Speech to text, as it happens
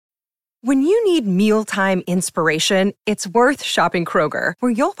When you need mealtime inspiration, it's worth shopping Kroger,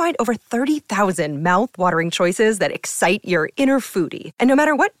 where you'll find over 30,000 mouth-watering choices that excite your inner foodie. And no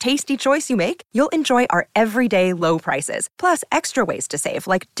matter what tasty choice you make, you'll enjoy our everyday low prices, plus extra ways to save,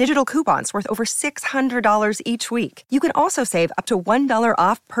 like digital coupons worth over $600 each week. You can also save up to $1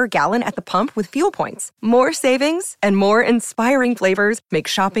 off per gallon at the pump with fuel points. More savings and more inspiring flavors make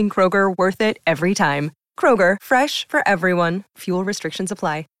shopping Kroger worth it every time. Kroger, fresh for everyone. Fuel restrictions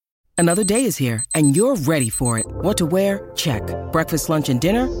apply. Another day is here, and you're ready for it. What to wear? Check. Breakfast, lunch, and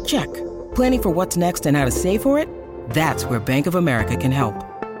dinner? Check. Planning for what's next and how to save for it? That's where Bank of America can help.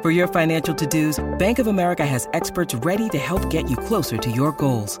 For your financial to-dos, Bank of America has experts ready to help get you closer to your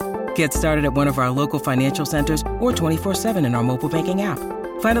goals. Get started at one of our local financial centers or 24/7 in our mobile banking app.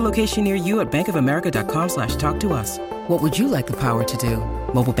 Find a location near you at bankofamerica.com/talktous. What would you like the power to do?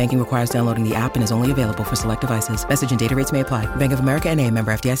 Mobile banking requires downloading the app and is only available for select devices. Message and data rates may apply. Bank of America N.A.,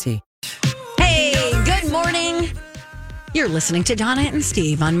 member FDIC. Hey, good morning. You're listening to Donna and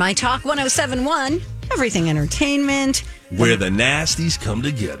Steve on My Talk 107.1, Everything Entertainment. Where the nasties come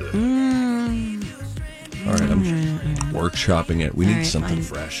together. All right, I'm workshopping it. We need something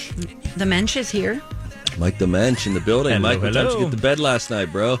fresh. The Mensch is here. Mike the Mensch in the building. Hello, Mike, what time did you hello. get to bed last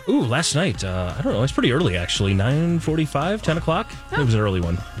night, bro? Ooh, last night. I don't know. It's pretty early, actually. 9:45, 10 o'clock. It was an early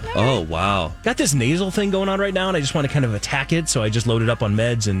one. Oh, wow. Got this nasal thing going on right now, and I just want to kind of attack it, so I just loaded up on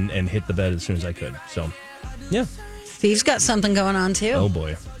meds and hit the bed as soon as I could. So, yeah. Steve's got something going on, too. Oh,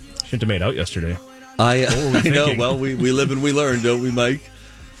 boy. Shouldn't have made out yesterday. I know. thinking? Well, we live and we learn, don't we, Mike?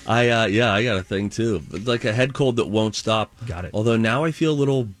 I got a thing, too. It's like a head cold that won't stop. Got it. Although now I feel a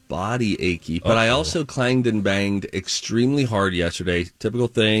little body achy. But I Uh-oh. also clanged and banged extremely hard yesterday. Typical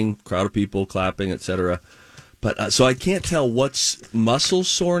thing, crowd of people clapping, etc. But so I can't tell what's muscle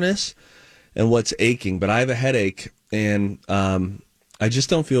soreness and what's aching. But I have a headache, and I just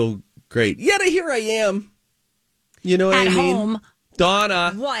don't feel great. Yet here I am. You know what I At mean? home.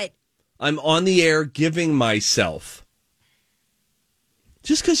 Donna. What? I'm on the air giving myself.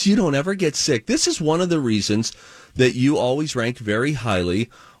 Just because you don't ever get sick. This is one of the reasons that you always rank very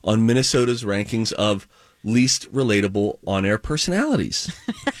highly on Minnesota's rankings of least relatable on-air personalities.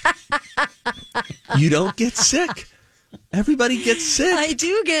 You don't get sick. Everybody gets sick. I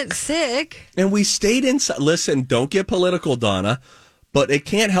do get sick. And we stayed inside. Listen, don't get political, Donna, but it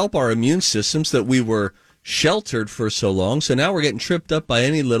can't help our immune systems that we were sheltered for so long. So now we're getting tripped up by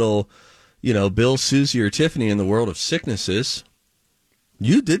any little, Bill, Susie, or Tiffany in the world of sicknesses.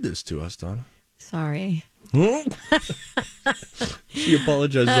 You did this to us, Donna. Sorry. She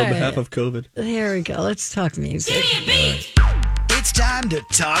apologizes on behalf of COVID. There we go. Let's talk music. It's time to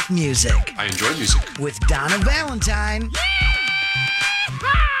talk music I enjoy music. with Donna Valentine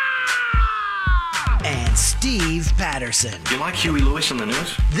and Steve Patterson. You like Huey Lewis on the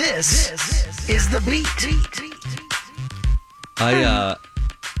news? This is The Beat. I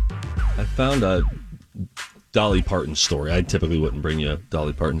found a Dolly Parton story. I typically wouldn't bring you a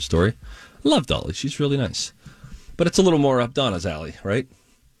Dolly Parton story. I love Dolly. She's really nice. But it's a little more up Donna's alley, right?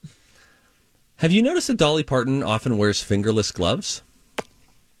 Have you noticed that Dolly Parton often wears fingerless gloves?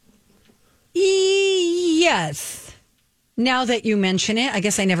 Yes. Now that you mention it, I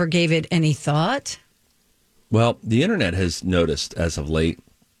guess I never gave it any thought. Well, the internet has noticed as of late,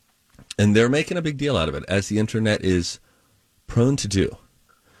 and they're making a big deal out of it, as the internet is prone to do.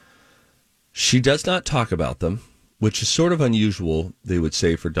 She does not talk about them, which is sort of unusual, they would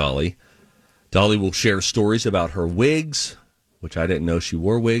say, for Dolly. Dolly will share stories about her wigs, which I didn't know she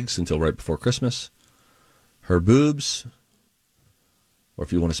wore wigs until right before Christmas. Her boobs, or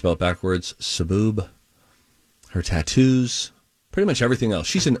if you want to spell it backwards, saboob. Her tattoos, pretty much everything else.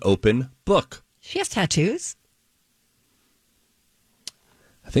 She's an open book. She has tattoos.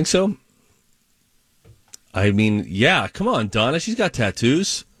 I think so. I mean, yeah, come on, Donna. She's got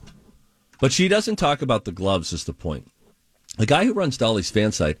tattoos. But she doesn't talk about the gloves is the point. The guy who runs Dolly's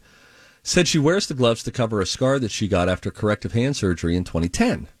fan site said she wears the gloves to cover a scar that she got after corrective hand surgery in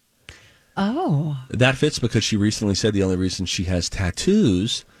 2010. Oh. That fits because she recently said the only reason she has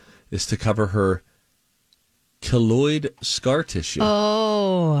tattoos is to cover her keloid scar tissue.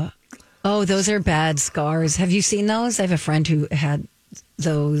 Oh, those are bad scars. Have you seen those? I have a friend who had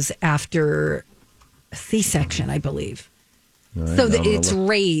those after a C-section, I believe. Right, So it's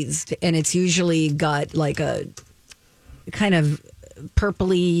raised, and it's usually got like a kind of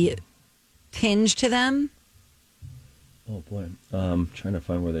purpley tinge to them. Oh, boy. Trying to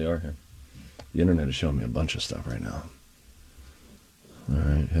find where they are here. The internet is showing me a bunch of stuff right now. All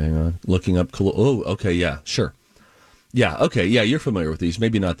right, hang on. Looking up. Oh, okay, yeah, sure. Yeah, okay, yeah, you're familiar with these.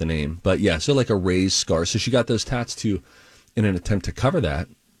 Maybe not the name, but yeah, so like a raised scar. So she got those tats too in an attempt to cover that.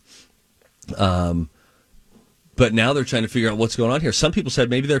 But now they're trying to figure out what's going on here. Some people said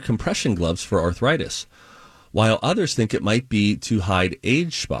maybe they're compression gloves for arthritis, while others think it might be to hide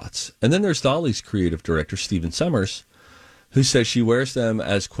age spots. And then there's Dolly's creative director, Stephen Summers, who says she wears them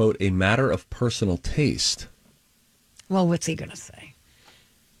as, quote, a matter of personal taste. Well, what's he going to say?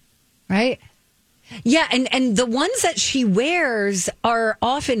 Right? Yeah, and the ones that she wears are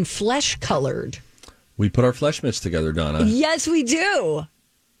often flesh-colored. We put our flesh mitts together, Donna. Yes, we do.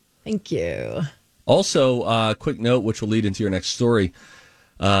 Thank you. Also, quick note, which will lead into your next story.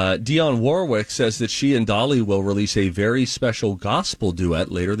 Dionne Warwick says that she and Dolly will release a very special gospel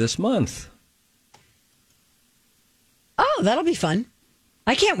duet later this month. Oh, that'll be fun.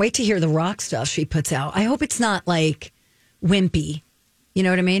 I can't wait to hear the rock stuff she puts out. I hope it's not like wimpy. You know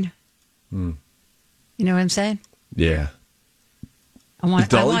what I mean? You know what I'm saying? Yeah. Is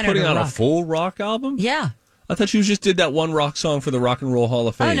Dolly putting out a full rock album? Yeah. I thought she just did that one rock song for the Rock and Roll Hall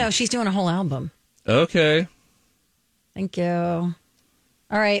of Fame. Oh, no, she's doing a whole album. Okay. Thank you.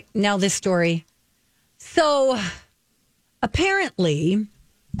 All right, now this story. So, apparently,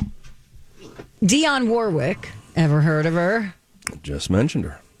 Dionne Warwick, ever heard of her? Just mentioned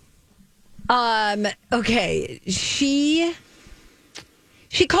her. Okay, she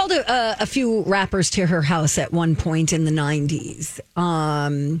called a few rappers to her house at one point in the 90s.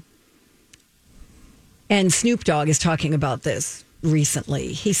 And Snoop Dogg is talking about this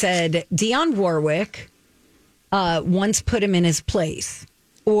recently. He said Dionne Warwick once put him in his place,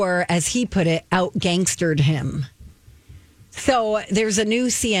 or as he put it, out-gangstered him. So there's a new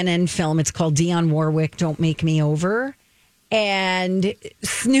CNN film. It's called Dionne Warwick, Don't Make Me Over. And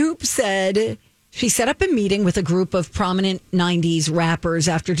Snoop said she set up a meeting with a group of prominent 90s rappers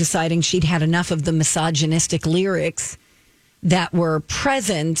after deciding she'd had enough of the misogynistic lyrics that were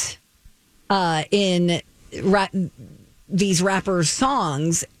present in these rappers'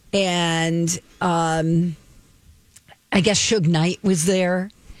 songs. And I guess Suge Knight was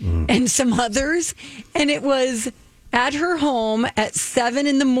there and some others. And it was at her home at 7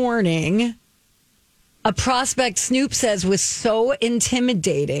 a.m. A prospect Snoop says was so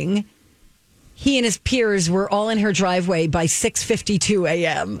intimidating. He and his peers were all in her driveway by 6:52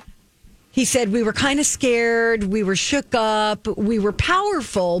 a.m. He said, we were kind of scared. We were shook up. We were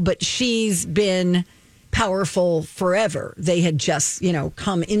powerful, but she's been powerful forever. They had just,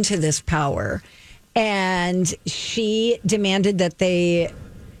 come into this power. And she demanded that they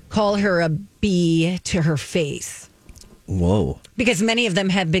call her a B to her face. Whoa. Because many of them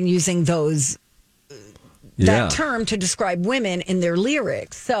have been using that term to describe women in their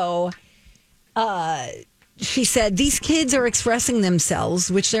lyrics. So she said, these kids are expressing themselves,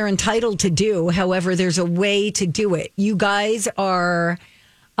 which they're entitled to do. However, there's a way to do it. You guys are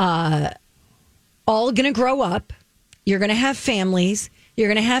all going to grow up. You're going to have families. You're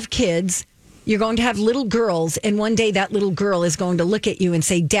going to have kids. You're going to have little girls. And one day that little girl is going to look at you and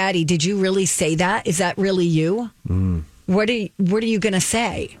say, Daddy, did you really say that? Is that really you? What are you going to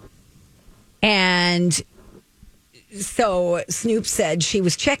say? And so Snoop said she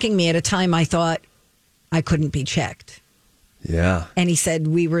was checking me at a time I thought I couldn't be checked. Yeah. And he said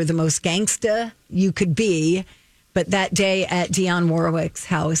we were the most gangsta you could be. But that day at Dionne Warwick's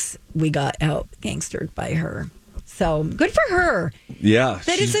house, we got out gangstered by her. So good for her. Yeah.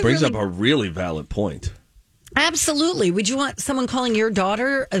 That she brings up a really valid point. Absolutely. Would you want someone calling your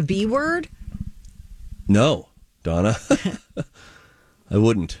daughter a B word? No, Donna. I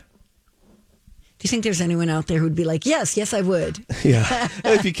wouldn't. Do you think there's anyone out there who'd be like, yes, I would? Yeah.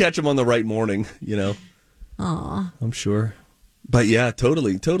 If you catch them on the right morning, Aw. I'm sure. But yeah,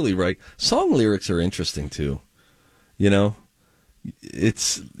 totally right. Song lyrics are interesting too.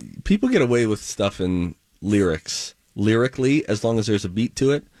 It's people get away with stuff in lyrically, as long as there's a beat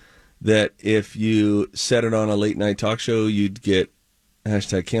to it, that if you said it on a late night talk show, you'd get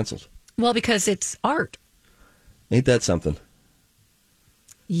 #canceled. Well, because it's art. Ain't that something?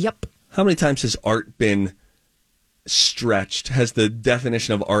 Yep. How many times has art been stretched? Has the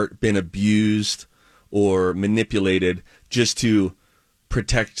definition of art been abused or manipulated just to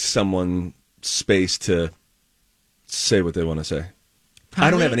protect someone's space to say what they want to say? Probably.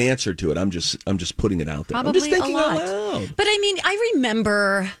 I don't have an answer to it. I'm just putting it out there. Probably I'm just thinking a lot. out loud. But I mean, I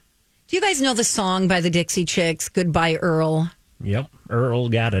remember. Do you guys know the song by the Dixie Chicks, "Goodbye Earl"? Yep. Earl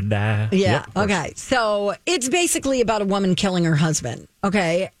gotta die. Yeah. Yep. Okay. So it's basically about a woman killing her husband.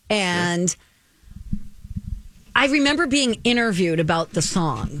 Okay. And I remember being interviewed about the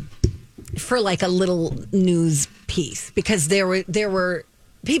song for like a little news piece because there were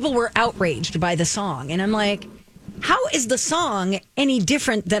people were outraged by the song. And I'm like, how is the song any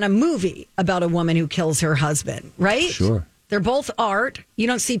different than a movie about a woman who kills her husband? Right? Sure. They're both art. You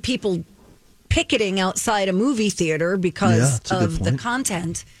don't see people picketing outside a movie theater because that's a good of the point.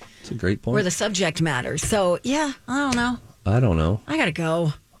 content It's a great point. or the subject matter. So, yeah, I don't know. I don't know. I got to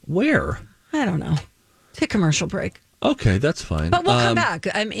go. Where? I don't know. Take a commercial break. Okay, that's fine. But we'll come back.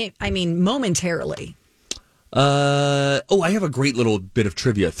 I mean, momentarily. I have a great little bit of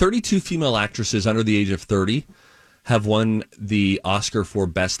trivia. 32 female actresses under the age of 30 have won the Oscar for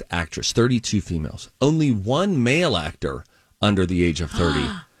Best Actress. 32 females. Only one male actor under the age of 30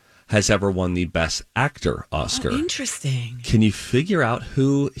 has ever won the Best Actor Oscar. Oh, interesting. Can you figure out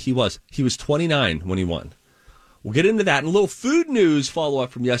who he was? He was 29 when he won. We'll get into that and a little food news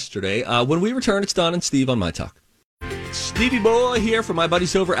follow-up from yesterday. When we return, it's Don and Steve on My Talk. Stevie Boy here from my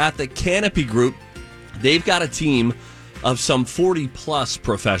buddies over at the Canopy Group. They've got a team of some 40-plus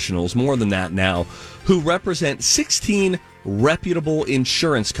professionals, more than that now, who represent 16 reputable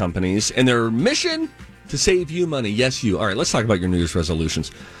insurance companies, and their mission to save you money. Yes, you. All right, let's talk about your New Year's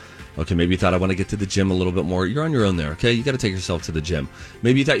resolutions. Okay, maybe you thought I want to get to the gym a little bit more. You're on your own there, okay? You got to take yourself to the gym.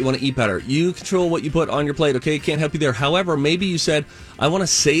 Maybe you thought you want to eat better. You control what you put on your plate, okay? Can't help you there. However, maybe you said, I want to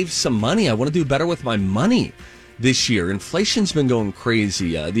save some money. I want to do better with my money this year. Inflation's been going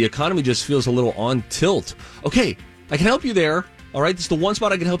crazy. The economy just feels a little on tilt. Okay, I can help you there. All right, this is the one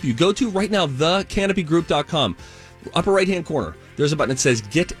spot I can help you. Go to right now, thecanopygroup.com. Upper right-hand corner, there's a button that says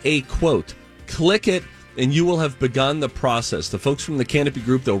Get a Quote. Click it, and you will have begun the process. The folks from the Canopy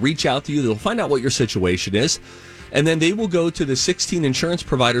Group, they'll reach out to you. They'll find out what your situation is. And then they will go to the 16 insurance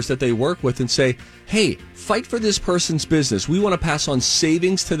providers that they work with and say, hey, fight for this person's business. We want to pass on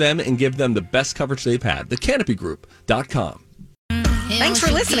savings to them and give them the best coverage they've had. Thecanopygroup.com. Thanks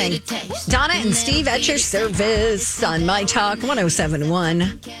for listening. Donna and Steve at your service on My Talk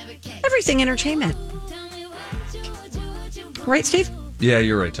 107.1. Everything Entertainment. Right, Steve? Yeah,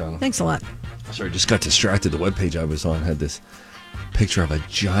 you're right, John. Thanks a lot. Sorry, just got distracted. The webpage I was on had this picture of a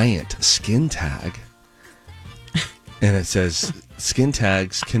giant skin tag. And it says, skin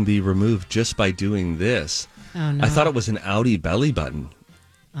tags can be removed just by doing this. Oh, no. I thought it was an Audi belly button.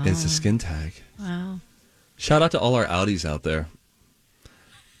 It's a skin tag. Wow. Shout out to all our Audis out there.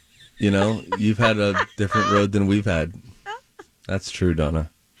 You know, you've had a different road than we've had. That's true,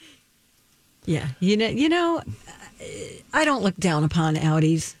 Donna. Yeah. You know, I don't look down upon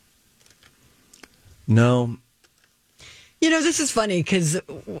Audis. No. You know, this is funny because,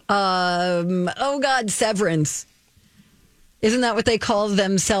 Severance. Isn't that what they call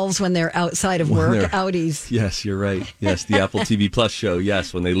themselves when they're outside of work? Audis. Yes, you're right. Yes, the Apple TV Plus show.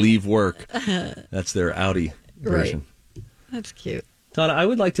 Yes, when they leave work, that's their Audi version. Right. That's cute. Donna, I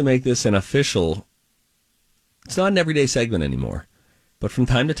would like to make this an official, it's not an everyday segment anymore, but from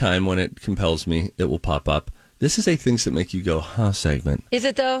time to time when it compels me, it will pop up. This is a Things That Make You Go, huh segment. Is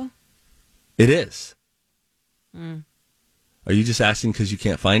it, though? It is. Are you just asking because you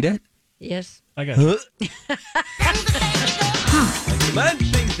can't find it? Yes. I got it.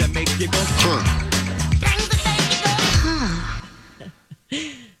 Things that make you go,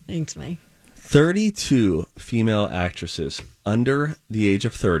 Thanks, Mike. 32 female actresses under the age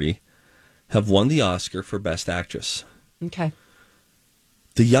of 30 have won the Oscar for Best Actress. Okay.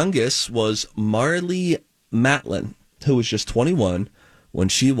 The youngest was Marlee Matlin, who was just 21 when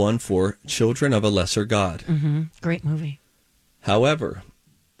she won for Children of a Lesser God. Mm-hmm. Great movie. However,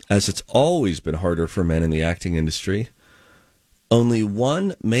 as it's always been harder for men in the acting industry, only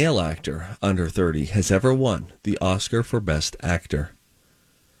one male actor under 30 has ever won the Oscar for Best Actor.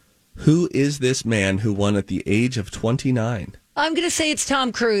 Who is this man who won at the age of 29? I'm going to say it's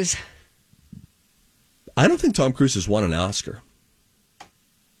Tom Cruise. I don't think Tom Cruise has won an Oscar,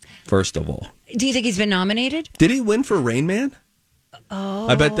 first of all. Do you think he's been nominated? Did he win for Rain Man? Oh.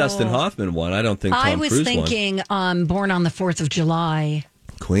 I bet Dustin Hoffman won. I don't think Tom Cruise won. I was thinking Born on the 4th of July.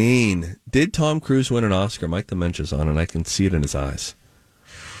 Queen. Did Tom Cruise win an Oscar? Mike Dementia's on, and I can see it in his eyes.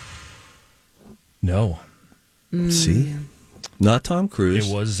 No. See? Not Tom Cruise.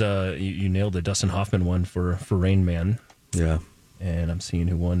 It was, you nailed it. Dustin Hoffman won for Rain Man. Yeah. And I'm seeing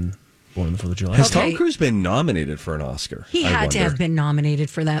who won Born on the 4th of July. Has Tom Cruise been nominated for an Oscar? He had to have been nominated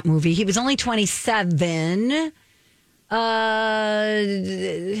for that movie. He was only 27. He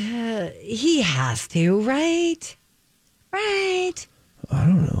has to, right? Right. I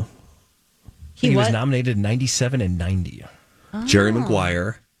don't know. He was nominated in 97 and 90. Oh. Jerry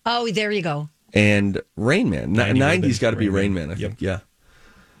Maguire. Oh, there you go. And Rain Man. 90's got to be Rain Man, I think. Yeah.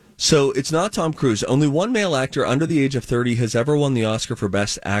 So it's not Tom Cruise. Only one male actor under the age of 30 has ever won the Oscar for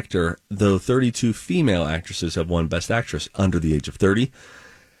Best Actor, though 32 female actresses have won Best Actress under the age of 30.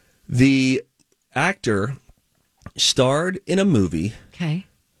 The actor starred in a movie. Okay.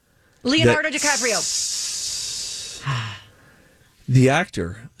 Leonardo DiCaprio. The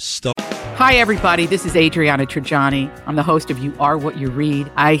actor starred. Hi, everybody. This is Adriana Trajani. I'm the host of You Are What You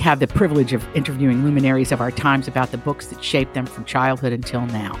Read. I have the privilege of interviewing luminaries of our times about the books that shaped them from childhood until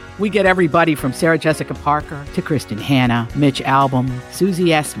now. We get everybody from Sarah Jessica Parker to Kristen Hanna, Mitch Albom, Susie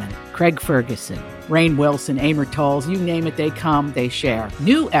Essman, Craig Ferguson, Rainn Wilson, Amor Tolls, you name it, they come, they share.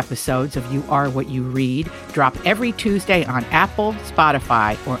 New episodes of You Are What You Read drop every Tuesday on Apple,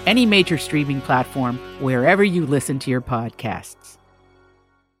 Spotify, or any major streaming platform wherever you listen to your podcasts.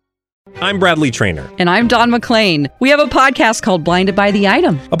 I'm Bradley Trainer. And I'm Don McClain. We have a podcast called Blinded by the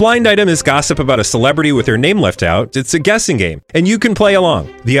Item. A blind item is gossip about a celebrity with their name left out. It's a guessing game, and you can play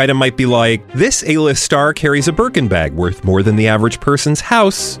along. The item might be like, this A-list star carries a Birkin bag worth more than the average person's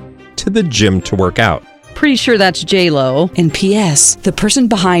house to the gym to work out. Pretty sure that's J-Lo. And P.S. the person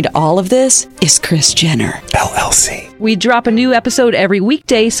behind all of this is Kris Jenner, LLC. We drop a new episode every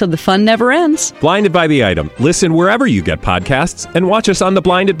weekday so the fun never ends. Blinded by the Item. Listen wherever you get podcasts and watch us on the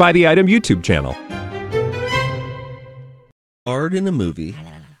Blinded by the Item YouTube channel. Art in a movie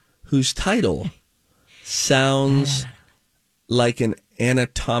whose title sounds like an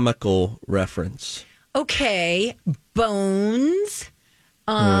anatomical reference. Okay, Bones.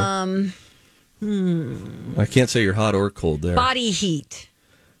 I can't say you're hot or cold there. Body Heat.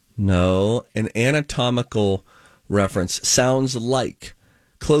 No, an anatomical reference sounds like,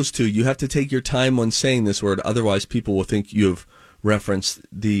 close to. You have to take your time when saying this word, otherwise people will think you have referenced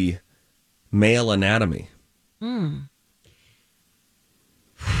the male anatomy.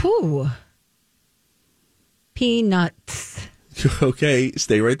 Whew. Peanuts. Okay,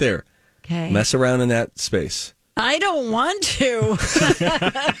 stay right there. Okay. Mess around in that space. I don't want to.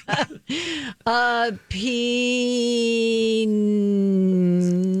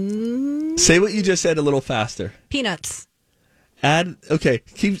 Say what you just said a little faster. Peanuts. Come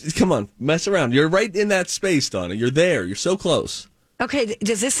on, mess around. You're right in that space, Donna. You're there. You're so close. Okay,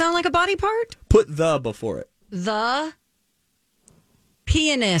 does this sound like a body part? Put the before it. The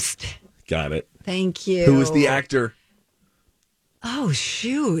pianist. Got it. Thank you. Who was the actor? Oh,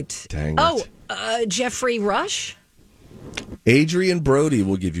 shoot. Dang it. Jeffrey Rush? Adrian Brody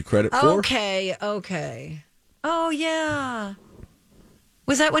will give you credit for. Okay. Oh, yeah.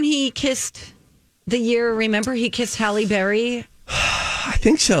 Was that when he kissed remember he kissed Halle Berry? I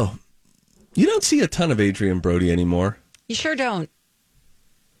think so. You don't see a ton of Adrian Brody anymore. You sure don't.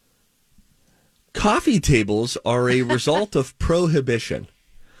 Coffee tables are a result of prohibition.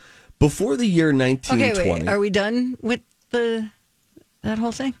 Before the year 1920. Okay, wait. Are we done with that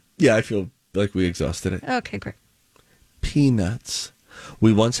whole thing? Yeah, I feel like we exhausted it. Okay, great. Peanuts.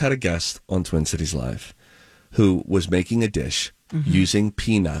 We once had a guest on Twin Cities Live who was making a dish using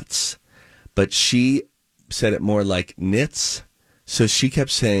peanuts, but she said it more like knits. So she kept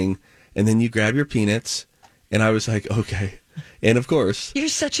saying, and then you grab your peanuts, and I was like, okay. And of course. You're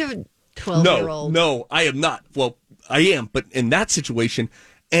such a 12-year-old. No, I am not. Well, I am, but in that situation,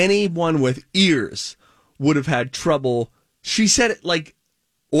 anyone with ears would have had trouble. She said it like,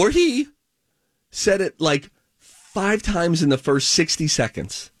 or he said it like 5 times in the first 60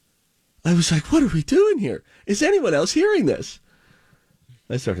 seconds. I was like, what are we doing here? Is anyone else hearing this?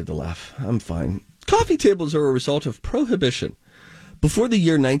 I started to laugh. I'm fine. Coffee tables are a result of prohibition. Before the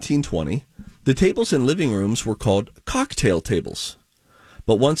year 1920, the tables in living rooms were called cocktail tables.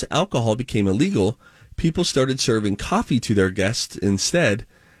 But once alcohol became illegal, people started serving coffee to their guests instead,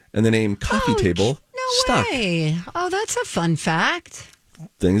 and the name coffee table stuck. Way. Oh, that's a fun fact.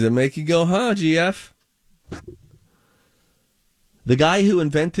 Things that make you go, huh, GF? The guy who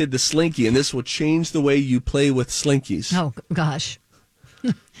invented the Slinky, and this will change the way you play with Slinkies. Oh, gosh.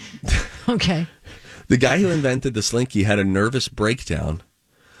 Okay. The guy who invented the Slinky had a nervous breakdown,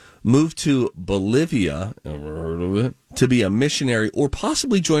 moved to Bolivia, never heard of it, to be a missionary or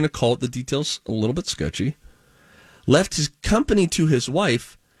possibly join a cult. The details a little bit sketchy. Left his company to his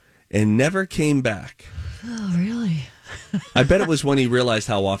wife and never came back. Oh, really? I bet it was when he realized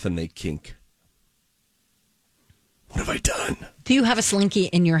how often they kink. What have I done? Do you have a Slinky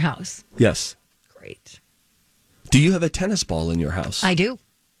in your house? Yes. Great. Do you have a tennis ball in your house? I do.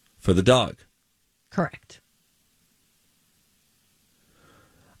 For the dog? Correct.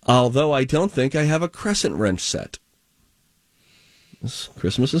 Although I don't think I have a crescent wrench set. This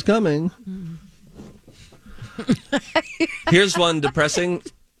Christmas is coming. Here's one depressing.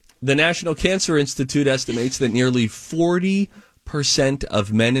 The National Cancer Institute estimates that nearly 40%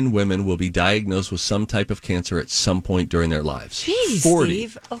 of men and women will be diagnosed with some type of cancer at some point during their lives. Jeez, 40.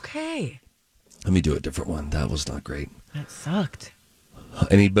 Steve. Okay. Let me do a different one. That was not great. That sucked.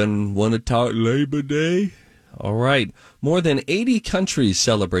 Anyone want to talk Labor Day? All right. More than 80 countries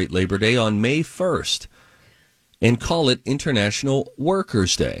celebrate Labor Day on May 1st and call it International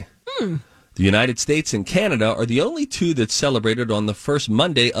Workers' Day. The United States and Canada are the only two that celebrated on the first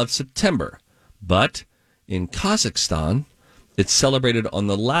Monday of September. But in Kazakhstan, it's celebrated on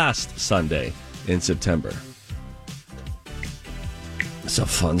the last Sunday in September. It's a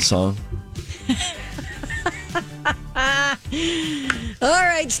fun song. All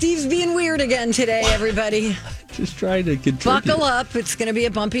right, Steve's being weird again today, everybody. Just trying to contribute. Buckle up. It's going to be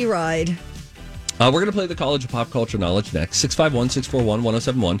a bumpy ride. We're going to play the College of Pop Culture Knowledge next.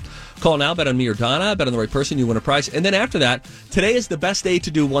 651-641-1071. Call now, bet on me or Donna. Bet on the right person, you win a prize. And then after that, today is the best day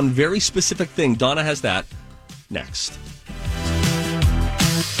to do one very specific thing. Donna has that next.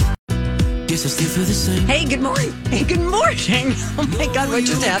 Hey, good morning. Hey, good morning. Oh, my God, what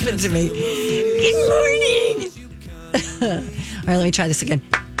just happened to me? Good morning. All right, let me try this again.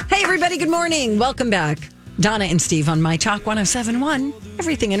 Hey, everybody, good morning. Welcome back. Donna and Steve on My Talk 107.1,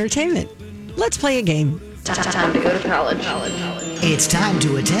 Everything Entertainment. Let's play a game. Time to go to college. It's time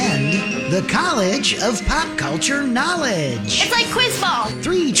to attend the College of Pop Culture Knowledge. It's like quiz ball.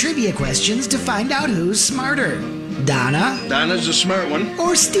 3 trivia questions to find out who's smarter. Donna? Donna's a smart one.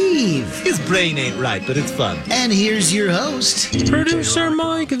 Or Steve? His brain ain't right, but it's fun. And here's your host, Producer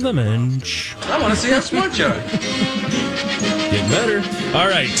Mike Lemench. I want to see how smart you are. Getting better. All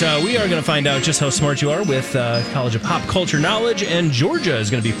right, we are going to find out just how smart you are with College of Pop Culture Knowledge, and Georgia is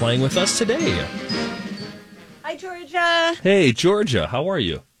going to be playing with us today. Hi, Georgia. Hey, Georgia, how are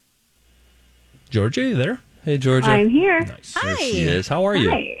you? Georgia, you there? Hey, Georgia. I'm here. Nice. Hi. There she is. How are you?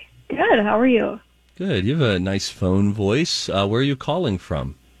 Hi. Good. How are you? Good. You have a nice phone voice. Where are you calling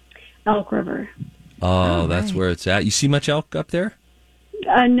from? Elk River. Oh, that's where it's at. You see much elk up there?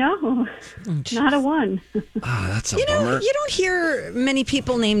 No, not a one. That's a You know, bummer. you don't hear many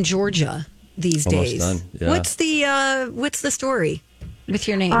people named Georgia these Almost days. done, yeah. What's the story with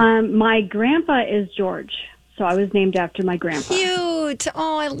your name? My grandpa is George, so I was named after my grandpa. Cute.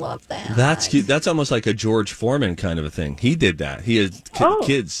 Oh, I love that. That's cute. That's almost like a George Foreman kind of a thing. He did that. He had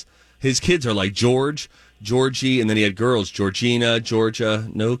kids. His kids are like George, Georgie, and then he had girls, Georgina, Georgia.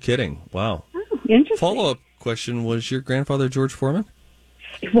 No kidding. Wow. Oh, interesting. Follow-up question, was your grandfather George Foreman?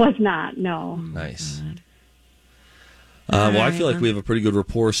 It was not, no. Nice. Well, I feel like we have a pretty good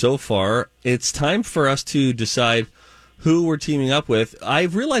rapport so far. It's time for us to decide who we're teaming up with.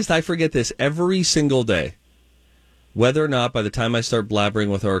 I've realized I forget this every single day, whether or not by the time I start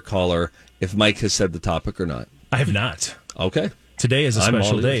blabbering with our caller, if Mike has said the topic or not. I have not. Okay. Today is a I'm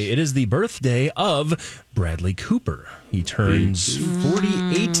special all day. ears. It is the birthday of Bradley Cooper. He turns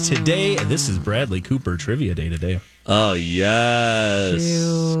 48 today, and this is Bradley Cooper Trivia Day today. Oh, yes.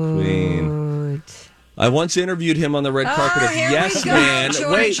 Queen. I once interviewed him on the red carpet of Yes Man. Georgia.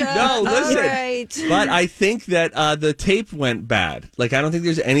 Wait, no, listen. All right. But I think that the tape went bad. Like, I don't think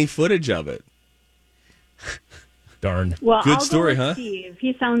there's any footage of it. Darn. Well, Good I'll story, go with huh? Steve.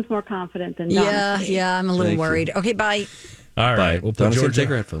 He sounds more confident than Donna. Yeah, I'm a little Thank you. worried. Okay, bye. All right, Bye. we'll put Donna's gonna Georgia, take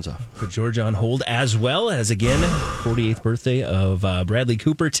her headphones off. put Georgia on hold as well as, again, 48th birthday of Bradley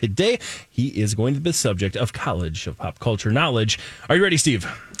Cooper today. He is going to be the subject of College of Pop Culture Knowledge. Are you ready, Steve?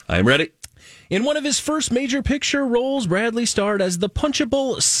 I'm ready. In one of his first major picture roles, Bradley starred as the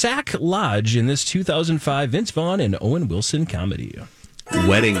punchable Sack Lodge in this 2005 Vince Vaughn and Owen Wilson comedy.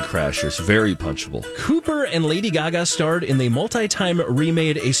 Wedding Crashers, very punchable. Cooper and Lady Gaga starred in the multi-time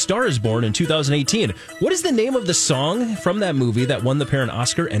remade A Star is Born in 2018. What is the name of the song from that movie that won the pair an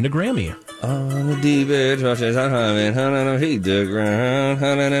Oscar and a Grammy? On the deep edge, watches out, hit the ground.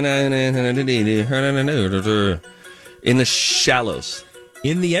 In the Shallows.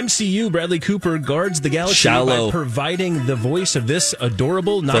 In the MCU, Bradley Cooper guards the galaxy Shallow. by providing the voice of this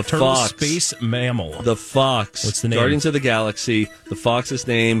adorable nocturnal fox. space mammal. The fox. What's the name? Guardians of the Galaxy. The fox's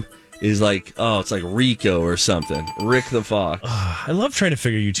name is like, it's like Rico or something. Rick the Fox. I love trying to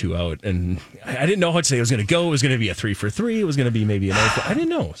figure you two out, and I didn't know how today was going to go. It was going to be a 3 for 3. It was going to be maybe an 0 for... I didn't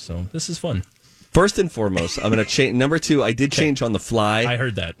know, so this is fun. First and foremost, I'm going to change. Number 2, I did change on the fly. I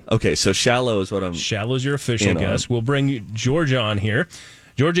heard that. Okay, so Shallow is what I'm... Shallow's your official in on. guess. We'll bring Georgia on here.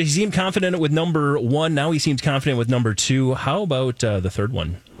 Georgia, he seemed confident with number 1. Now he seems confident with number 2. How about the third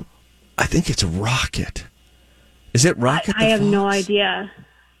one? I think it's Rocket. Is it Rocket I the have Fox? no idea.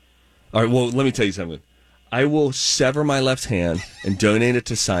 All right, well, let me tell you something. I will sever my left hand and donate it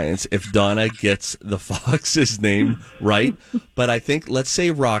to science if Donna gets the fox's name right. But I think, let's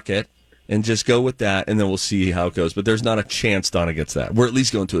say Rocket, and just go with that, and then we'll see how it goes. But there's not a chance Donna gets that. We're at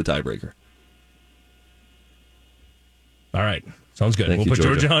least going to a tiebreaker. All right. Sounds good. Thank We'll you, put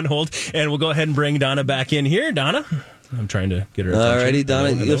Georgia. Georgia on hold, and we'll go ahead and bring Donna back in here. Donna, I'm trying to get her attention. All righty, Donna.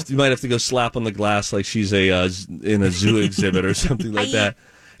 Hello, hello. You might have to go slap on the glass like she's in a zoo exhibit or something like that.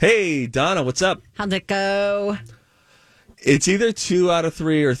 Hey, Donna, what's up? How'd it go? It's either 2 out of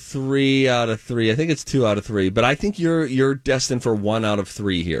 3 or 3 out of 3. I think it's 2 out of 3, but I think you're destined for 1 out of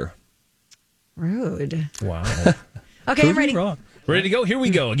 3 here. Rude. Wow. Okay, I'm ready. Wrong. Ready to go? Here we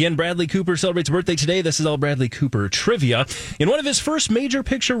go. Again, Bradley Cooper celebrates a birthday today. This is all Bradley Cooper trivia. In one of his first major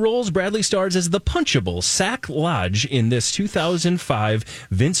picture roles, Bradley stars as the punchable Sack Lodge in this 2005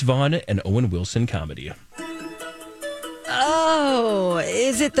 Vince Vaughn and Owen Wilson comedy. Oh,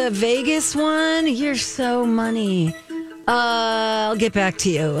 is it the Vegas one? You're so money. I'll get back to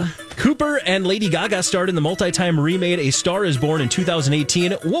you. Cooper and Lady Gaga starred in the multi-time remade A Star is Born in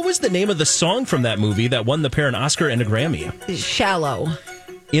 2018. What was the name of the song from that movie that won the pair an Oscar and a Grammy? Shallow.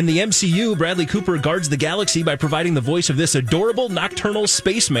 In the MCU, Bradley Cooper guards the galaxy by providing the voice of this adorable nocturnal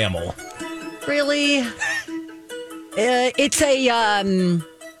space mammal. Really? It's a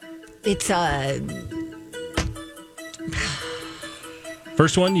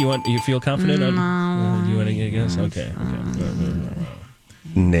First one, you feel confident on? You want to guess? Okay.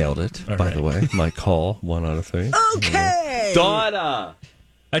 Nailed it, All by right. the way. My call, 1 out of 3. Okay. Donna!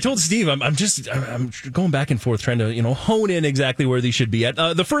 I told Steve I'm going back and forth trying to hone in exactly where these should be at.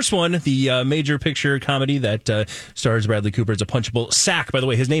 The first one, the major picture comedy that stars Bradley Cooper as a punchable Sack. By the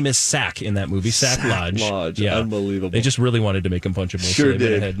way, his name is Sack in that movie, Sack Lodge. Yeah, unbelievable. They just really wanted to make him punchable, Sure so they went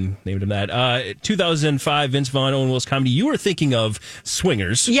did. ahead and named him that. 2005 Vince Vaughn, Owen Wilson comedy. You were thinking of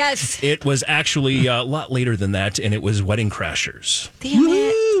Swingers. Yes. It was actually a lot later than that, and it was Wedding Crashers. Damn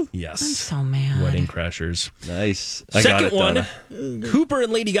it. Yes. I'm so mad. Wedding Crashers. Nice. I got Second it, one, Donna. Cooper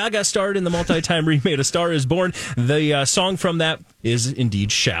and Lady Gaga starred in the multi-time remade A Star is Born. The song from that is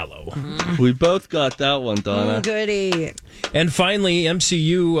indeed Shallow. We both got that one, Donna. Oh, goody. And finally,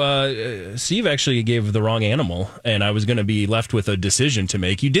 MCU, Steve actually gave the wrong animal, and I was going to be left with a decision to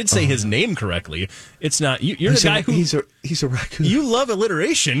make. You did say his name correctly. It's not, you're the guy who... He's a raccoon. You love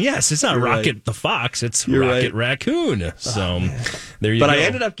alliteration. Yes, it's not You're Rocket right. the Fox. It's You're Rocket right. Raccoon. So there you But go. I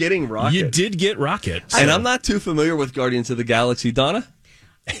ended up getting Rocket. You did get Rocket. And so- I'm not too familiar with Guardians of the Galaxy, Donna.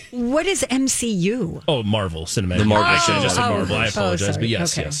 What is MCU? Oh, Marvel Cinematic. The Marvel I should have just said Cinematic. Marvel. I apologize. sorry. But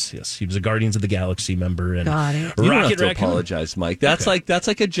yes, Okay. yes. He was a Guardians of the Galaxy member. And Got it. You don't have Rocket to Raccoon. apologize, Mike. That's like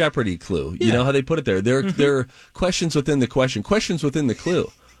a Jeopardy clue. You know how they put it there. There are questions within the question, questions within the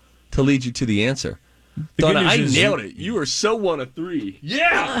clue to lead you to the answer. The good Donna, I news is nailed it. You are so 1 of 3.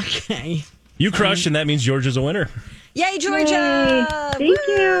 Yeah. Okay. You crushed, and that means George is a winner. Yay, Georgia! Thank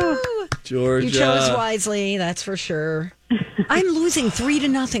you. Woo! Georgia. You chose wisely, that's for sure. I'm losing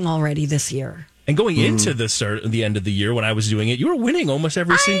 3-0 already this year. And going into the end of the year when I was doing it, you were winning almost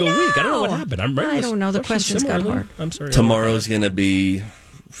every single week. I don't know what happened. I don't know. The questions got hard. I'm sorry. Tomorrow's going to be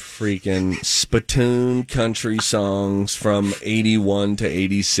freaking spittoon country songs from 81 to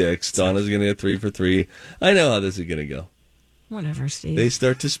 86. Donna's going to get 3 for 3. I know how this is going to go. Whatever, Steve. They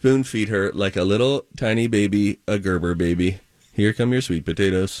start to spoon feed her like a little tiny baby, a Gerber baby. Here come your sweet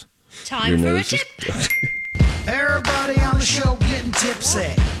potatoes. Time for a tip. Everybody on the show getting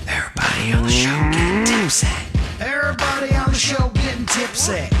tipsy. Everybody on the show getting tipsy. Everybody on the show getting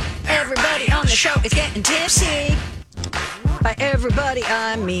tipsy. Everybody on the show is getting tipsy. By everybody,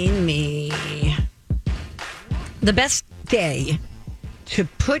 I mean me. The best day to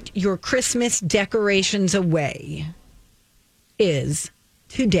put your Christmas decorations away is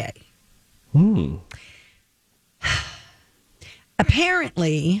today.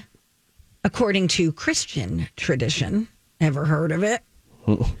 Apparently, according to Christian tradition, ever heard of it?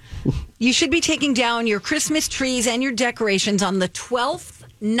 You should be taking down your Christmas trees and your decorations on the 12th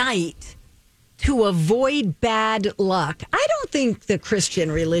night to avoid bad luck. I don't think the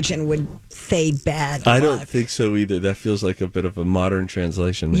Christian religion would say bad luck. I don't think so either. That feels like a bit of a modern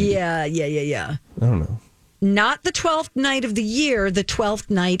translation. Maybe. Yeah. I don't know. Not the 12th night of the year, the 12th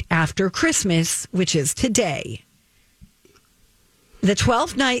night after Christmas, which is today. The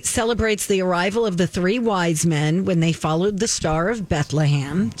 12th night celebrates the arrival of the 3 wise men when they followed the Star of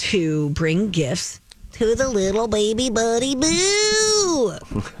Bethlehem to bring gifts to the little baby Buddy Boo.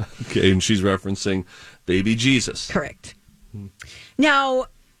 Okay, and she's referencing baby Jesus. Correct. Now,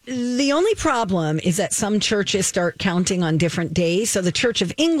 the only problem is that some churches start counting on different days. So the Church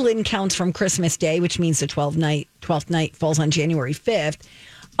of England counts from Christmas Day, which means the 12th night falls on January 5th.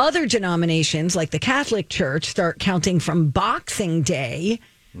 Other denominations, like the Catholic Church, start counting from Boxing Day,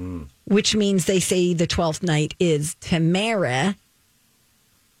 which means they say the 12th night is Tamara.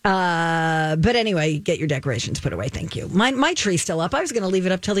 But anyway, get your decorations put away. Thank you. My tree's still up. I was going to leave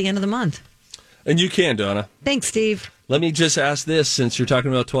it up till the end of the month. And you can, Donna. Thanks, Steve. Let me just ask this, since you're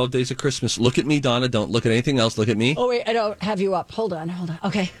talking about 12 days of Christmas. Look at me, Donna. Don't look at anything else. Look at me. Oh, wait, I don't have you up. Hold on.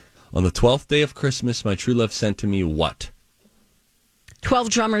 Okay. On the 12th day of Christmas, my true love sent to me what? 12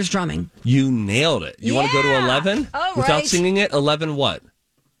 drummers drumming. You nailed it. You want to go to 11? Oh, Without right. singing it? 11 what?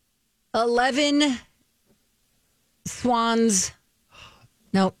 11 swans.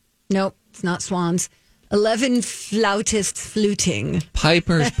 Nope, it's not swans. 11 flautists fluting.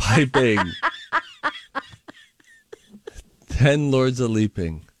 Pipers piping. 10 lords a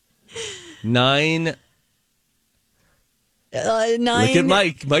leaping. 9. 9. Look at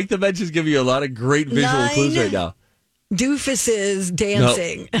Mike. Mike the Bench is giving you a lot of great visual clues right now. Doofuses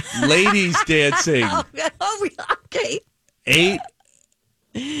dancing. No. Ladies dancing. Okay. 8.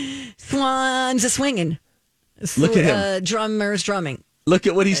 Swans a swinging. Look at him. Drummers drumming. Look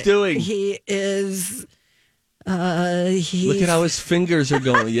at what he's doing. He is. Look at how his fingers are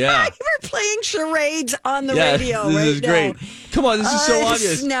going. Yeah. We're playing charades on the Yeah, radio this right is great. now. Come on, this is so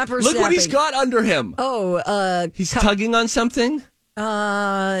obvious. Snapper Look what he's snapping. got under him. Oh, he's tugging on something.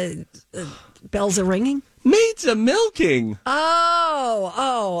 Bells are ringing. Maids are milking.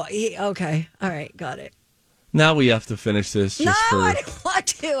 Okay. All right, got it. Now we have to finish this. No, I don't want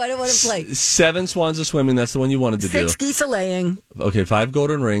to. I don't want to play. 7 swans are swimming. That's the one you wanted to 6 geese a laying. Okay, 5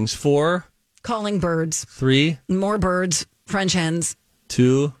 golden rings. 4. Calling birds. 3. More birds. French hens.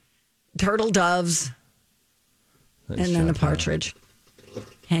 2. Turtle doves. And then a partridge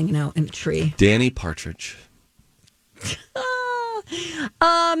hanging out in a tree. Danny Partridge.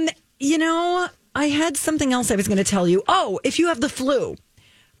 I had something else I was going to tell you. Oh, if you have the flu,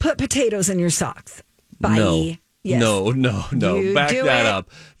 put potatoes in your socks. Bye. No. Yes. No. You Back do that it. up.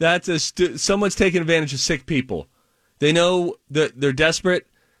 That's someone's taking advantage of sick people. They know that they're desperate.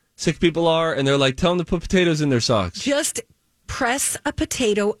 Sick people are, and they're like, tell them to put potatoes in their socks. Just press a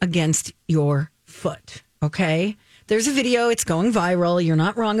potato against your foot, okay? There's a video. It's going viral. You're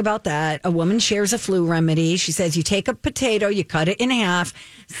not wrong about that. A woman shares a flu remedy. She says you take a potato, you cut it in half,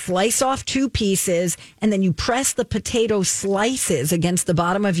 slice off 2 pieces, and then you press the potato slices against the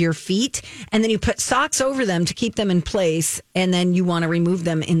bottom of your feet, and then you put socks over them to keep them in place, and then you want to remove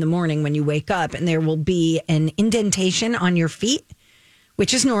them in the morning when you wake up, and there will be an indentation on your feet,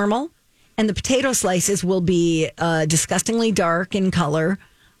 which is normal, and the potato slices will be disgustingly dark in color,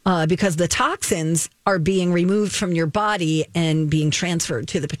 because the toxins are being removed from your body and being transferred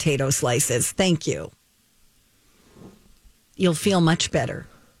to the potato slices. Thank you. You'll feel much better.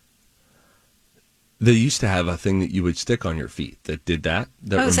 They used to have a thing that you would stick on your feet that did that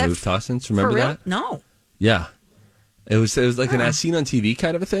removed toxins. Remember for real? that? No. Yeah. It was like an as seen on TV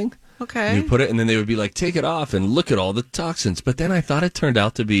kind of a thing. Okay. And you put it, and then they would be like, take it off and look at all the toxins. But then I thought it turned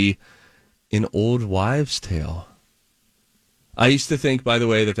out to be an old wives' tale. I used to think, by the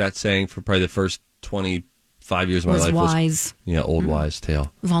way, that saying for probably the first 25 years of my life wise. was old wives'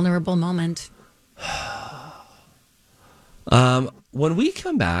 tale. Vulnerable moment. When we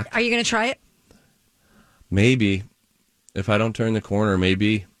come back, Are you going to try it? maybe if I don't turn the corner,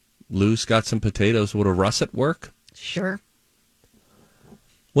 maybe Lou's got some potatoes. Would a russet work? Sure.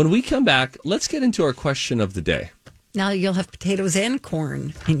 When we come back, let's get into our question of the day. Now you'll have potatoes and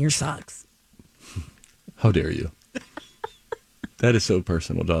corn in your socks. How dare you? That is so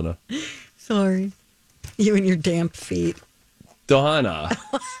personal, Donna. Sorry. You and your damp feet. Donna.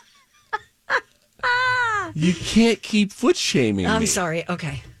 You can't keep foot shaming me. I'm sorry.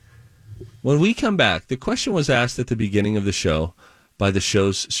 Okay. When we come back, the question was asked at the beginning of the show by the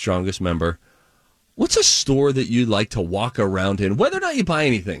show's strongest member. What's a store that you'd like to walk around in, whether or not you buy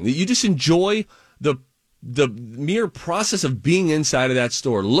anything, that you just enjoy the mere process of being inside of that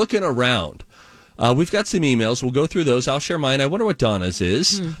store, looking around? We've got some emails. We'll go through those. I'll share mine. I wonder what Donna's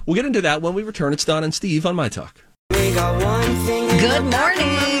is. We'll get into that when we return. It's Donna and Steve on My Talk. Good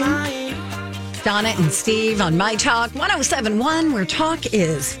morning. Donna and Steve on My Talk 107.1, where talk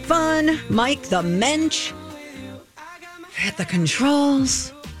is fun. Mike the Mensch at the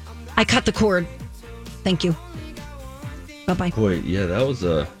controls. I cut the cord. Thank you. Bye-bye. Wait, yeah, that was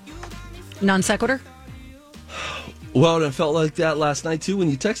a... Non sequitur? Well, it felt like that last night, too, when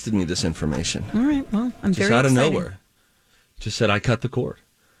you texted me this information. All right, well, I'm just very out of excited. nowhere. Just said, I cut the cord.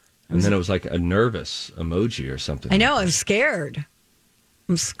 And then it was like a nervous emoji or something. I know, I'm scared.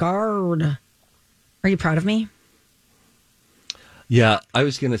 I'm scarred. Are you proud of me? Yeah, I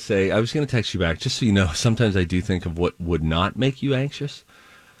was going to text you back, just so you know, sometimes I do think of what would not make you anxious.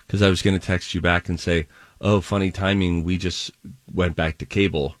 Because I was going to text you back and say, oh, funny timing, we just went back to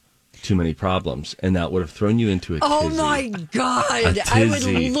cable. Too many problems. And that would have thrown you into a tizzy. Oh, my God. I would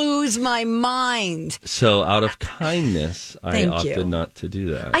lose my mind. So out of kindness, I opted not to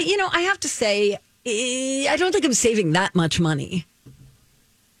do that. I have to say, I don't think I'm saving that much money.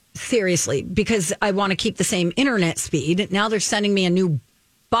 Seriously, because I want to keep the same internet speed. Now they're sending me a new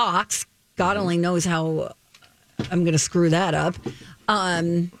box. God only knows how I'm going to screw that up.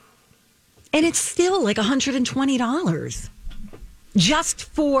 And it's still like $120 just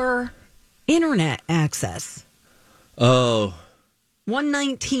for internet access. Oh.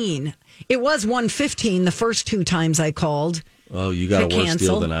 $119. It was $115 the first 2 times I called. Oh, you got a worse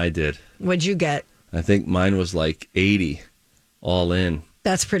deal than I did. What'd you get? I think mine was like $80 all in.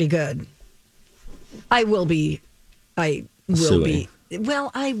 That's pretty good. I will be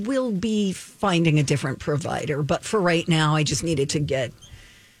finding a different provider, but for right now I just needed to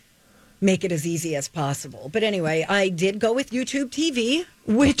make it as easy as possible. But anyway, I did go with YouTube TV,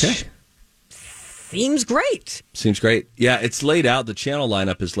 which seems great. Seems great. Yeah, it's laid out. The channel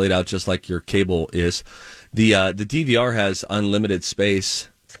lineup is laid out just like your cable is. The DVR has unlimited space.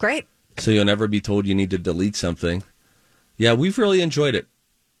 It's great. So you'll never be told you need to delete something. Yeah, we've really enjoyed it.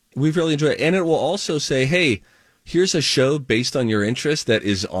 And it will also say, hey, here's a show based on your interest that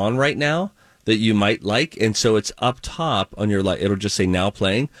is on right now that you might like. And so it's up top on your, it'll just say now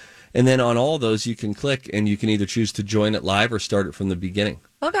playing. And then on all those, you can click and you can either choose to join it live or start it from the beginning.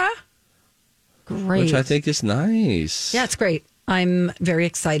 Okay. Great. Which I think is nice. Yeah, it's great. I'm very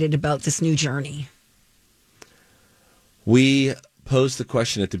excited about this new journey. We posed the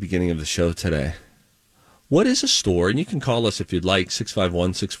question at the beginning of the show today. What is a store? And you can call us if you'd like,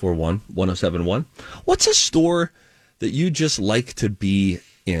 651-641-1071. What's a store that you just like to be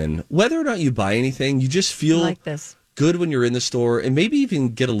in? Whether or not you buy anything, you just feel like this. Good when you're in the store and maybe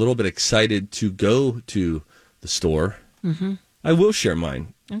even get a little bit excited to go to the store. Mm-hmm. I will share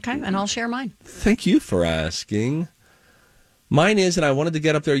mine. Okay, and I'll share mine. Thank you for asking. Mine is, and I wanted to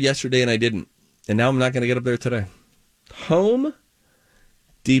get up there yesterday and I didn't. And now I'm not going to get up there today. Home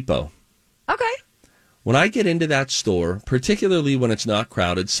Depot. Okay. When I get into that store, particularly when it's not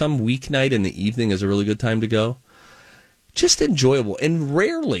crowded, some weeknight in the evening is a really good time to go. Just enjoyable. And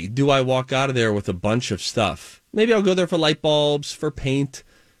rarely do I walk out of there with a bunch of stuff. Maybe I'll go there for light bulbs, for paint,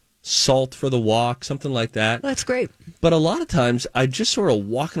 salt for the walk, something like that. That's great. But a lot of times I just sort of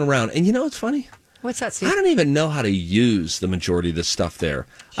walking around. And you know what's funny? What's that, Steve? I don't even know how to use the majority of the stuff there.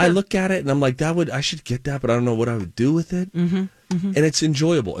 Sure. I look at it and I'm like, I should get that, but I don't know what I would do with it. Mm-hmm, mm-hmm. And it's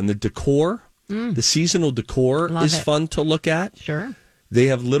enjoyable. And the decor, the seasonal decor is fun to look at. Sure. They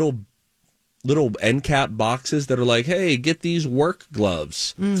have little end cap boxes that are like, hey, get these work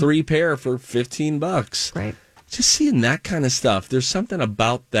gloves, 3 pair for $15. Right. Just seeing that kind of stuff. There's something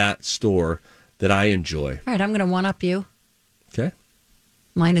about that store that I enjoy. All right, I'm going to one-up you. Okay.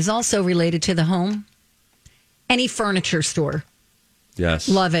 Mine is also related to the home. Any furniture store. Yes.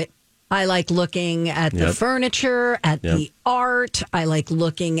 Love it. I like looking at the furniture, at the art. I like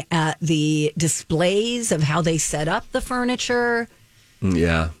looking at the displays of how they set up the furniture.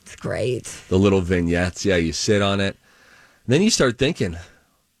 Yeah. It's great. The little vignettes. Yeah, you sit on it. And then you start thinking,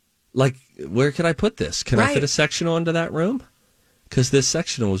 like, where could I put this? Can I fit a sectional into that room? Because this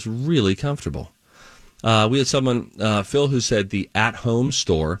sectional was really comfortable. We had someone, Phil, who said the at-home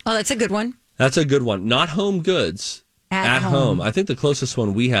store. Oh, that's a good one. That's a good one. Not Home Goods. At home. I think the closest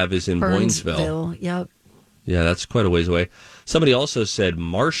one we have is in Boynesville. Yep. Yeah, that's quite a ways away. Somebody also said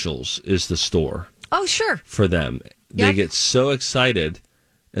Marshall's is the store. Oh, sure. For them. Yep. They get so excited,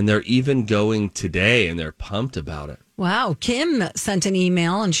 and they're even going today, and they're pumped about it. Wow. Kim sent an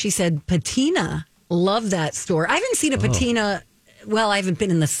email, and she said, Patina. Love that store. I haven't seen a Patina. Well, I haven't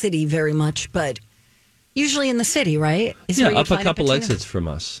been in the city very much, but usually in the city, right? Up a couple exits from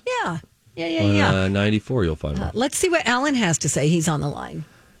us. Yeah. Yeah. 94, you'll find one. Let's see what Alan has to say. He's on the line.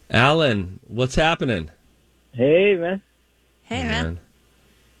 Alan, what's happening? Hey, man. Hey, man.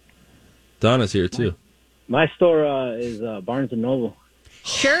 Donna's here, too. My store is Barnes & Noble.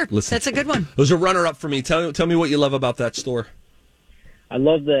 Sure. Listen, that's a good one. It was a runner-up for me. Tell me what you love about that store. I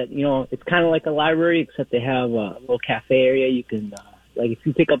love that, it's kind of like a library, except they have a little cafe area. You can, if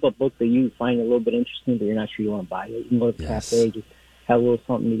you pick up a book that you find a little bit interesting, but you're not sure you want to buy it, you can go to the cafe, just have a little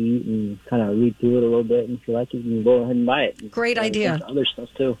something to eat and kind of read through it a little bit. And if you like it, you can go ahead and buy it. Great idea. Other stuff,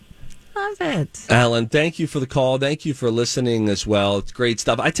 too. Love it. Alan, thank you for the call. Thank you for listening as well. It's great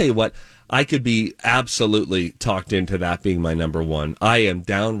stuff. I tell you what, I could be absolutely talked into that being my number one. I am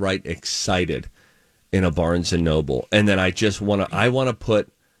downright excited in a Barnes & Noble. And then I just want to put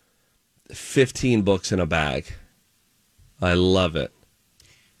 15 books in a bag. I love it.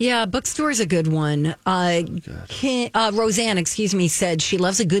 Yeah, bookstore's a good one. Roseanne, said she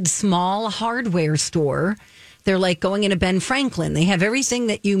loves a good small hardware store. They're like going into Ben Franklin. They have everything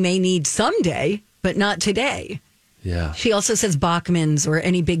that you may need someday, but not today. Yeah. She also says Bachman's or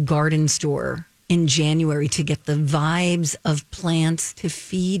any big garden store in January to get the vibes of plants to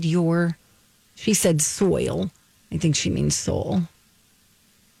feed your, she said soil. I think she means soul.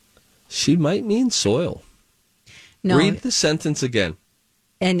 She might mean soil. No. Read the sentence again.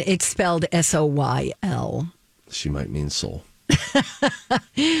 And it's spelled Soyl. She might mean soul.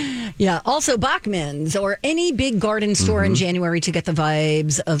 Yeah. Also, Bachman's or any big garden store in January to get the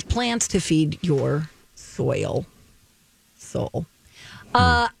vibes of plants to feed your soul.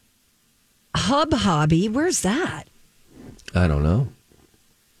 Hub Hobby, where's that? I don't know.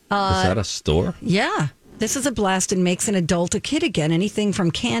 Is that a store? Yeah. This is a blast and makes an adult a kid again. Anything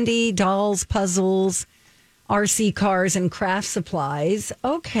from candy, dolls, puzzles, RC cars, and craft supplies.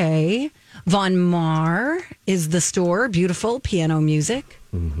 Okay. Von Mar is the store. Beautiful piano music.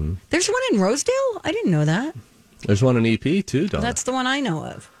 Mm-hmm. There's one in Rosedale? I didn't know that. There's one in EP, too, Donna. That's the one I know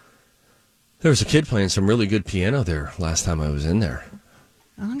of. There was a kid playing some really good piano there last time I was in there.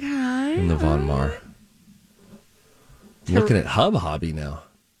 Okay. In the Von Mar. Looking at Hub Hobby now.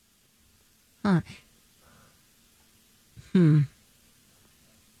 Huh.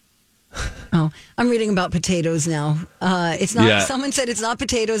 Oh, I'm reading about potatoes now. It's not. Yeah. Someone said it's not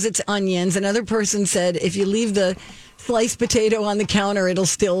potatoes, it's onions. Another person said if you leave the sliced potato on the counter, it'll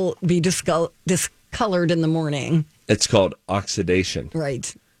still be discolored in the morning. It's called oxidation.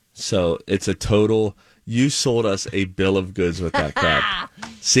 Right. So it's a total. You sold us a bill of goods with that crap.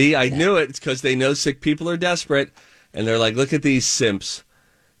 See, I knew it. It's because they know sick people are desperate, and they're like, "Look at these simps.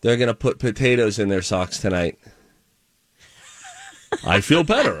 They're going to put potatoes in their socks tonight." I feel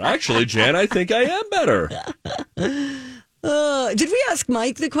better. Actually, Jan, I think I am better. Did we ask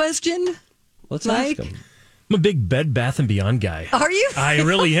Mike the question? Let's Mike? ask him. I'm a big Bed Bath & Beyond guy. Are you? I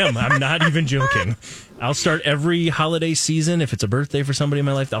really am. I'm not even joking. I'll start every holiday season. If it's a birthday for somebody in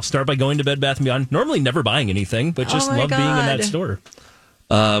my life, I'll start by going to Bed Bath & Beyond. Normally never buying anything, but just love being in that store.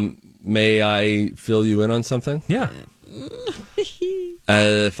 May I fill you in on something? Yeah.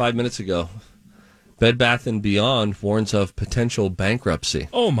 5 minutes ago, Bed Bath & Beyond warns of potential bankruptcy.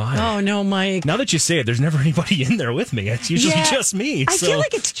 Oh, my. Oh, no, Mike. Now that you say it, there's never anybody in there with me. It's usually just me. I feel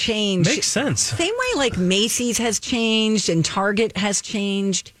like it's changed. Makes sense. Same way like Macy's has changed and Target has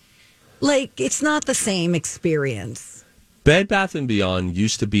changed. Like, it's not the same experience. Bed Bath & Beyond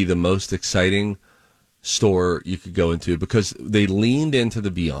used to be the most exciting store you could go into because they leaned into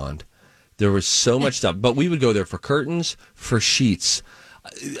the Beyond. There was so much stuff. But we would go there for curtains, for sheets.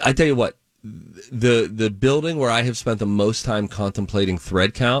 I tell you what. The building where I have spent the most time contemplating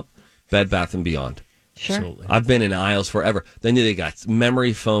thread count, Bed Bath & Beyond. Sure. Absolutely. I've been in aisles forever. Then they got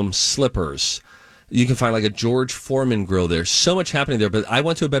memory foam slippers. You can find like a George Foreman grill there. So much happening there. But I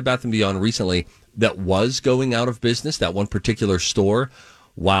went to a Bed Bath & Beyond recently that was going out of business, that one particular store.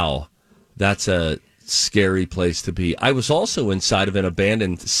 Wow, that's a scary place to be. I was also inside of an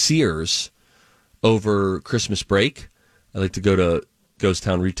abandoned Sears over Christmas break. I like to go to ghost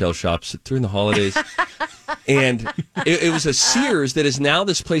town retail shops during the holidays. And it was a Sears that is now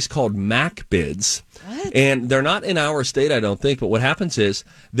this place called MacBids. What? And they're not in our state, I don't think. But what happens is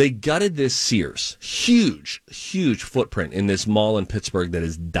they gutted this Sears. Huge, huge footprint in this mall in Pittsburgh that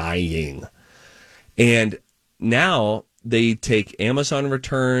is dying. And now they take Amazon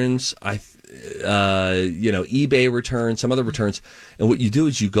returns, eBay returns, some other returns. And what you do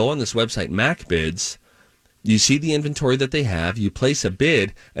is you go on this website, MacBids. You see the inventory that they have, you place a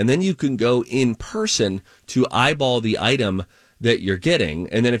bid, and then you can go in person to eyeball the item that you're getting.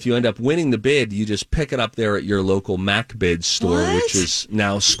 And then if you end up winning the bid, you just pick it up there at your local MacBid store, which is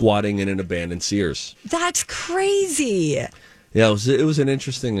now squatting in an abandoned Sears. That's crazy. Yeah, it was an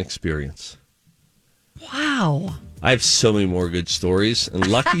interesting experience. Wow. I have so many more good stories, and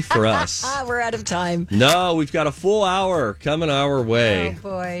lucky for us. We're out of time. No, we've got a full hour coming our way. Oh,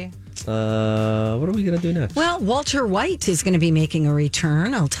 boy. What are we going to do next? Well, Walter White is going to be making a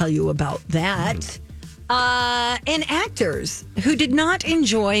return. I'll tell you about that. And actors who did not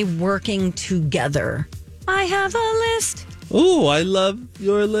enjoy working together. I have a list. Oh, I love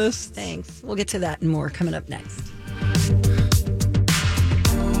your list. Thanks. We'll get to that and more coming up next.